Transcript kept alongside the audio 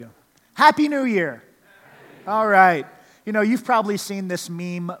Happy New Year. All right. You know, you've probably seen this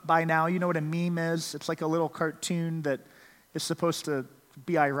meme by now. You know what a meme is? It's like a little cartoon that is supposed to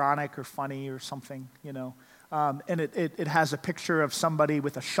be ironic or funny or something, you know. And it has a picture of somebody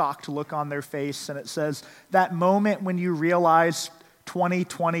with a shocked look on their face, and it says, that moment when you realize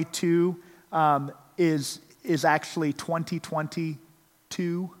 2022 is actually 2022.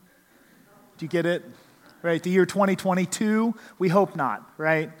 Do you get it? Right, the year 2022, we hope not,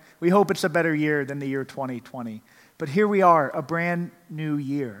 right? We hope it's a better year than the year 2020. But here we are, a brand new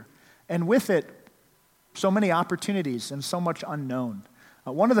year. And with it, so many opportunities and so much unknown.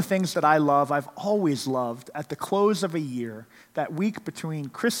 One of the things that I love, I've always loved, at the close of a year, that week between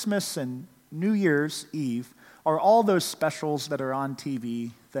Christmas and New Year's Eve, are all those specials that are on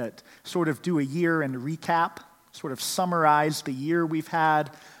TV that sort of do a year and recap, sort of summarize the year we've had,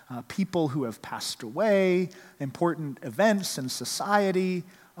 people who have passed away, important events in society.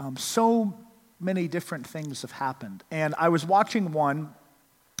 So many different things have happened. And I was watching one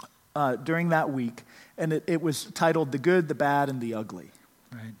during that week, and it was titled The Good, the Bad, and the Ugly.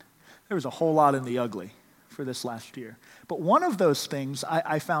 Right? There was a whole lot in the ugly for this last year. But one of those things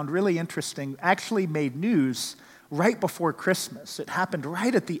I found really interesting actually made news right before Christmas. It happened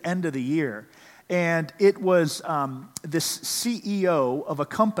right at the end of the year. And it was this CEO of a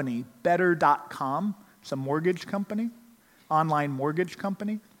company, Better.com. It's a mortgage company, online mortgage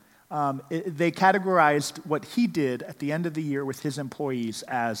company. They categorized what he did at the end of the year with his employees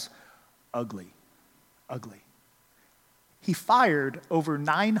as ugly. Ugly. He fired over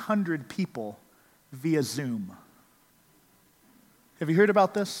 900 people via Zoom. Have you heard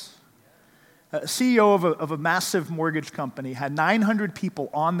about this? A CEO of a massive mortgage company had 900 people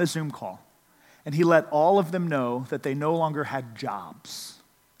on the Zoom call, and he let all of them know that they no longer had jobs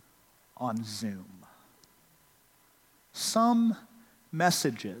on Zoom. Some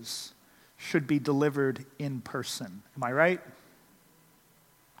messages should be delivered in person. Am I right?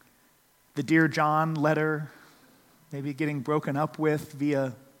 The Dear John letter, maybe getting broken up with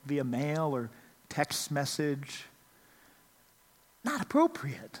via mail or text message. Not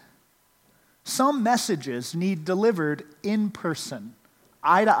appropriate. Some messages need delivered in person,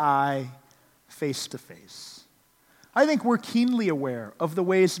 eye to eye, face to face. I think we're keenly aware of the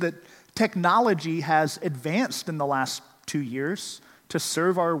ways that technology has advanced in the last 2 years to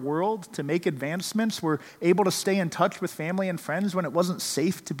serve our world, to make advancements. We're able to stay in touch with family and friends when it wasn't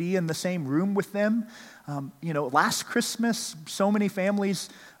safe to be in the same room with them. Last Christmas, so many families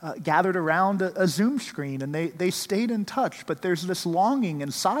gathered around a Zoom screen, and they stayed in touch. But there's this longing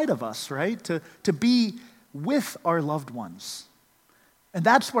inside of us, right, to be with our loved ones. And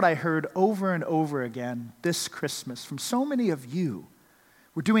that's what I heard over and over again this Christmas from so many of you.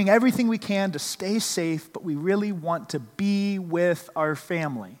 We're doing everything we can to stay safe, but we really want to be with our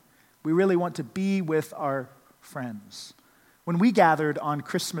family. We really want to be with our friends. When we gathered on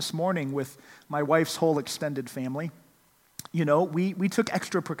Christmas morning with my wife's whole extended family, we took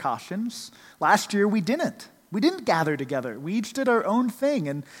extra precautions. Last year we didn't. We didn't gather together. We each did our own thing,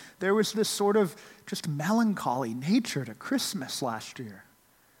 and there was this sort of just melancholy nature to Christmas last year.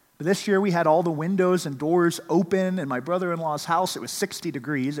 But this year we had all the windows and doors open. In my brother-in-law's house, it was 60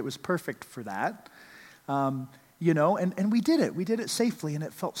 degrees. It was perfect for that. And we did it. We did it safely, and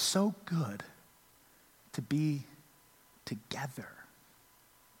it felt so good to be together.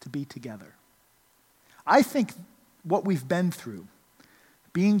 To be together. I think what we've been through,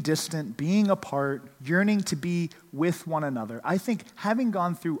 being distant, being apart, yearning to be with one another, I think having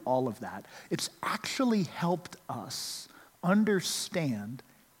gone through all of that, it's actually helped us understand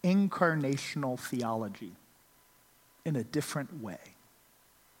incarnational theology in a different way.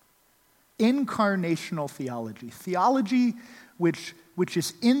 Incarnational theology which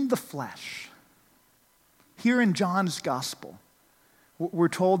is in the flesh. Here in John's gospel, we're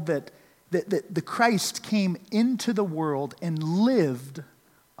told that the Christ came into the world and lived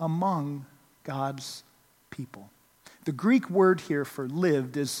among God's people. The Greek word here for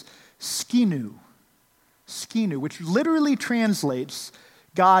lived is skinu, which literally translates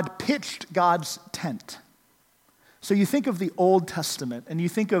God pitched God's tent. So you think of the Old Testament, and you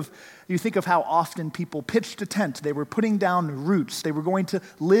think of how often people pitched a tent. They were putting down roots. They were going to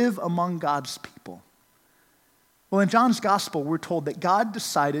live among God's people. Well, in John's gospel, we're told that God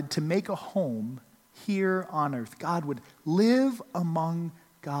decided to make a home here on earth. God would live among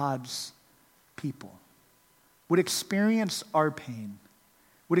God's people, would experience our pain,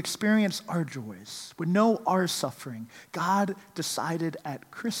 would experience our joys, would know our suffering. God decided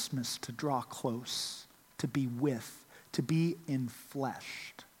at Christmas to draw close, to be with, to be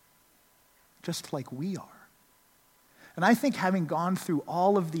enfleshed, just like we are. And I think having gone through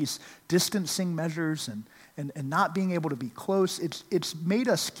all of these distancing measures and not being able to be close, it's made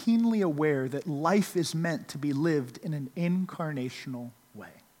us keenly aware that life is meant to be lived in an incarnational way.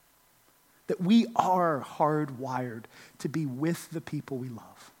 That we are hardwired to be with the people we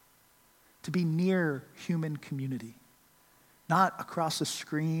love, to be near human community, not across a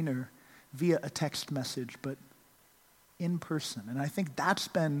screen or via a text message, but in person. And I think that's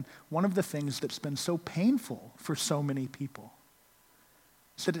been one of the things that's been so painful for so many people.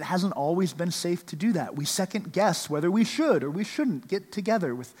 Is that it hasn't always been safe to do that. We second guess whether we should or we shouldn't get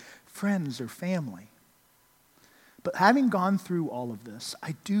together with friends or family. But having gone through all of this,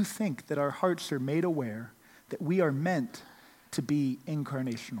 I do think that our hearts are made aware that we are meant to be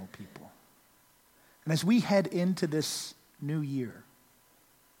incarnational people. And as we head into this new year,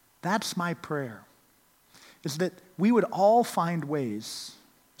 that's my prayer, is that we would all find ways,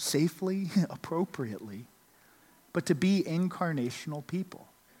 safely, appropriately, but to be incarnational people.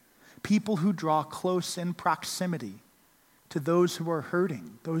 People who draw close in proximity to those who are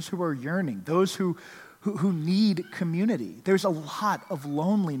hurting, those who are yearning, those who need community. There's a lot of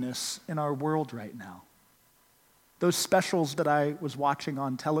loneliness in our world right now. Those specials that I was watching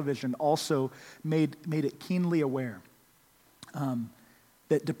on television also made it keenly aware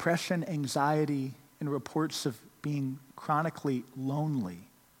that depression, anxiety, and reports of being chronically lonely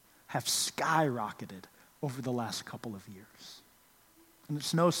have skyrocketed over the last couple of years. And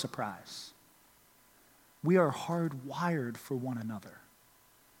it's no surprise. We are hardwired for one another.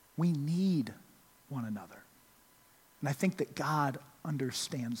 We need one another. And I think that God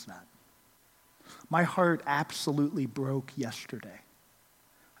understands that. My heart absolutely broke yesterday.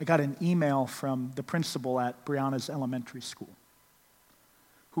 I got an email from the principal at Brianna's elementary school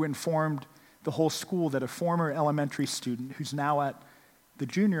who informed the whole school that a former elementary student who's now at the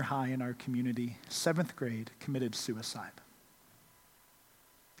junior high in our community, 7th grade, committed suicide.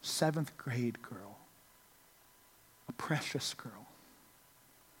 7th grade girl, a precious girl,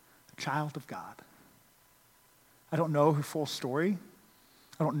 a child of God. I don't know her full story.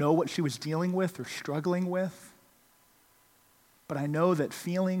 I don't know what she was dealing with or struggling with. But I know that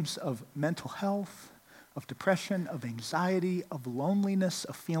feelings of mental health, of depression, of anxiety, of loneliness,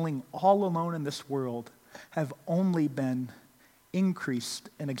 of feeling all alone in this world have only been increased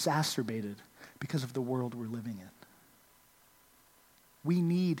and exacerbated because of the world we're living in. We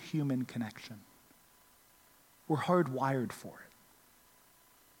need human connection. We're hardwired for it.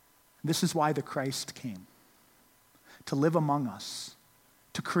 This is why the Christ came, to live among us,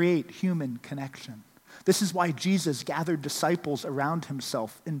 to create human connection. This is why Jesus gathered disciples around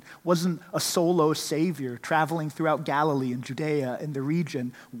himself and wasn't a solo savior traveling throughout Galilee and Judea and the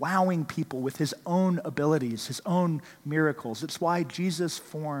region, wowing people with his own abilities, his own miracles. It's why Jesus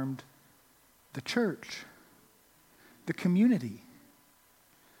formed the church, the community.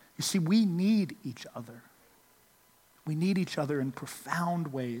 You see, we need each other. We need each other in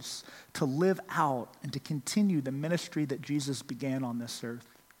profound ways to live out and to continue the ministry that Jesus began on this earth.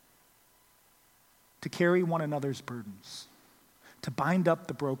 To carry one another's burdens, to bind up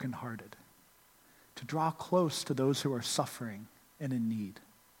the brokenhearted, to draw close to those who are suffering and in need.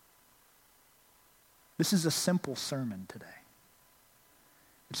 This is a simple sermon today.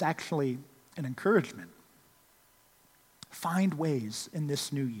 It's actually an encouragement. Find ways in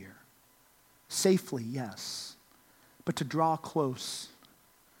this new year, safely, yes, but to draw close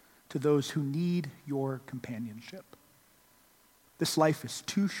to those who need your companionship. This life is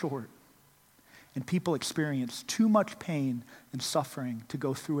too short, and people experience too much pain and suffering to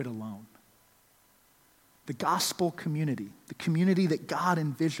go through it alone. The gospel community, the community that God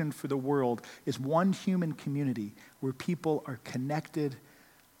envisioned for the world, is one human community where people are connected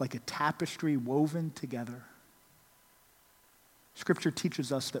like a tapestry woven together. Scripture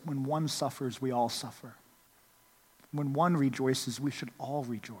teaches us that when one suffers, we all suffer. When one rejoices, we should all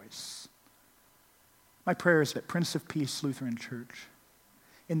rejoice. My prayer is that Prince of Peace Lutheran Church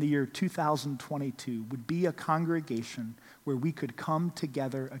in the year 2022 would be a congregation where we could come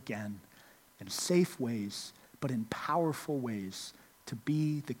together again in safe ways, but in powerful ways to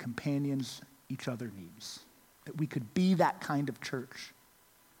be the companions each other needs. That we could be that kind of church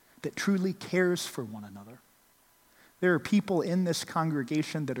that truly cares for one another. There are people in this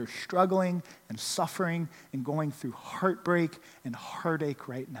congregation that are struggling and suffering and going through heartbreak and heartache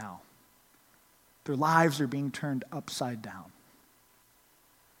right now. Their lives are being turned upside down.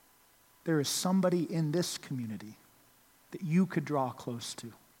 There is somebody in this community that you could draw close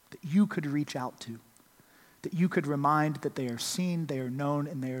to, that you could reach out to, that you could remind that they are seen, they are known,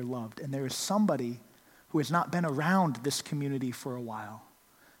 and they are loved. And there is somebody who has not been around this community for a while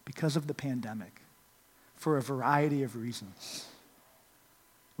because of the pandemic, for a variety of reasons.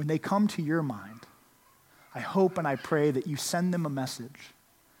 When they come to your mind, I hope and I pray that you send them a message,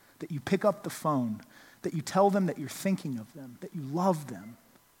 that you pick up the phone, that you tell them that you're thinking of them, that you love them,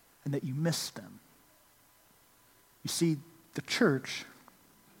 and that you miss them. You see, the church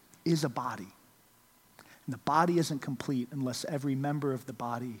is a body, and the body isn't complete unless every member of the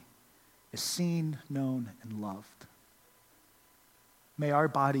body is seen, known, and loved. May our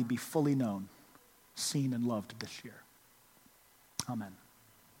body be fully known, seen, and loved this year. Amen.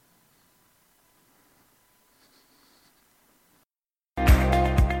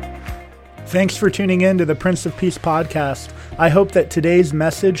 Thanks for tuning in to the Prince of Peace podcast. I hope that today's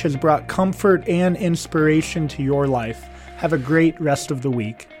message has brought comfort and inspiration to your life. Have a great rest of the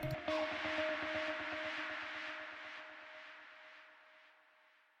week.